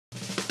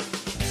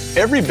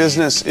Every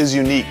business is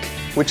unique,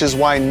 which is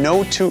why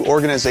no two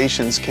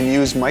organizations can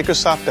use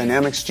Microsoft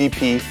Dynamics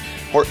GP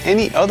or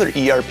any other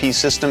ERP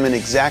system in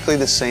exactly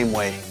the same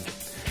way.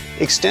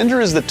 Extender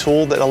is the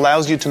tool that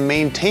allows you to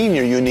maintain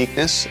your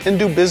uniqueness and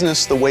do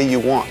business the way you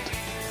want.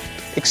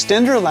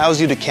 Extender allows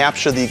you to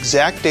capture the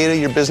exact data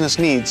your business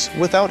needs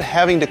without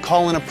having to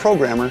call in a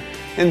programmer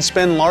and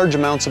spend large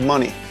amounts of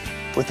money.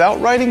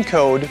 Without writing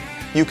code,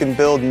 you can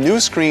build new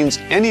screens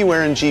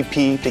anywhere in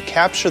GP to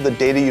capture the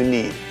data you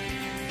need.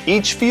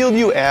 Each field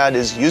you add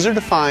is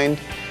user-defined,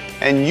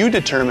 and you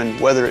determine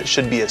whether it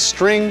should be a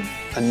string,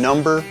 a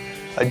number,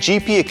 a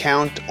GP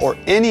account, or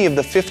any of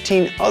the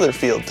 15 other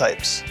field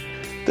types.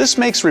 This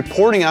makes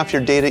reporting off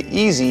your data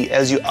easy,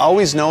 as you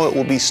always know it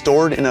will be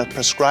stored in a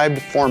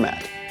prescribed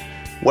format.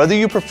 Whether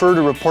you prefer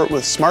to report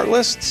with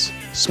SmartLists,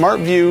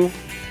 SmartView,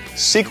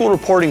 SQL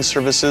reporting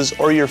services,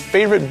 or your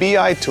favorite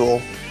BI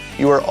tool,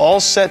 you are all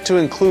set to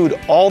include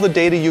all the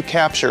data you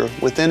capture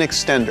within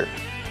Extender.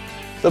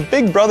 The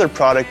Big Brother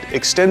product,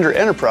 Extender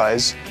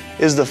Enterprise,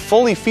 is the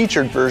fully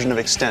featured version of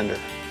Extender.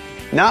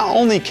 Not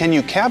only can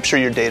you capture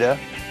your data,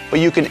 but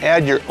you can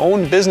add your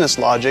own business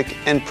logic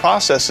and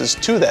processes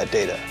to that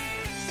data.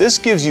 This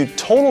gives you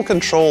total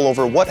control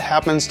over what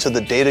happens to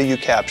the data you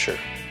capture.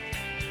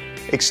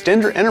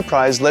 Extender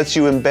Enterprise lets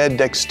you embed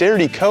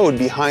dexterity code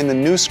behind the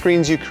new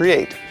screens you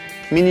create,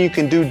 meaning you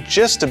can do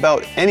just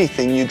about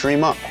anything you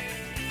dream up.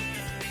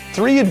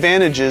 3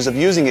 advantages of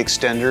using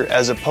Extender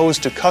as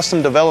opposed to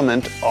custom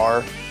development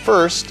are: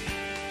 first,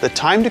 the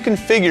time to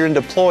configure and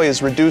deploy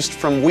is reduced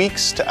from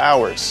weeks to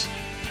hours.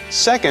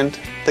 Second,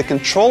 the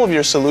control of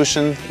your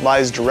solution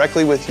lies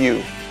directly with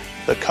you,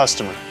 the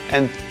customer.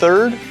 And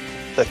third,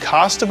 the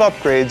cost of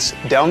upgrades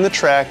down the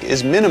track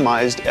is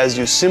minimized as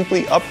you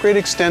simply upgrade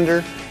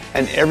Extender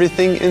and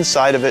everything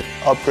inside of it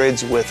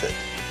upgrades with it.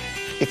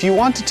 If you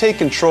want to take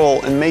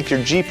control and make your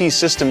GP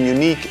system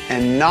unique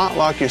and not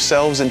lock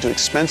yourselves into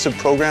expensive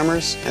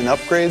programmers and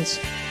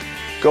upgrades,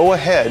 go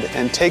ahead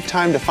and take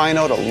time to find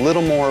out a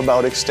little more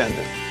about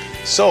Extender.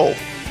 So,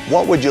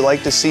 what would you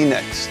like to see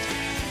next?